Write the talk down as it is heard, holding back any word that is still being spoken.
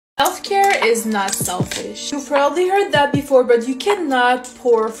Self-care is not selfish. You've probably heard that before, but you cannot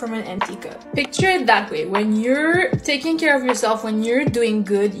pour from an empty cup. Picture it that way. When you're taking care of yourself, when you're doing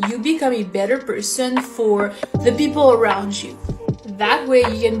good, you become a better person for the people around you. That way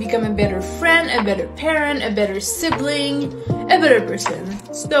you can become a better friend, a better parent, a better sibling, a better person.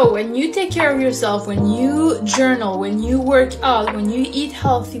 So when you take care of yourself, when you journal, when you work out, when you eat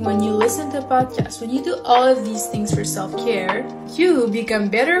healthy, when you listen to podcasts, when you do all of these things for self-care, you become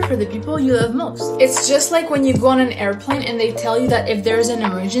better for the people you love most. It's just like when you go on an airplane and they tell you that if there's an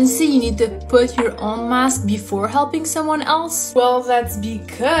emergency, you need to put your own mask before helping someone else. Well, that's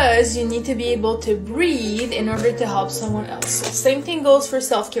because you need to be able to breathe in order to help someone else. So same thing goes for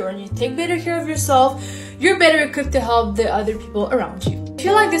self-care. When you take better care of yourself, you're better equipped to help the other people around you. If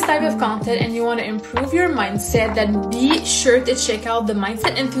you like this type of content and you want to improve your mindset, then be sure to check out the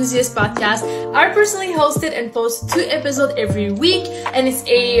Mindset Enthusiast podcast. I personally host it and post 2 episodes every week, and it's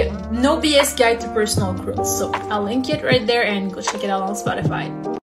a no BS guide to personal growth. So I'll link it right there and go check it out on Spotify.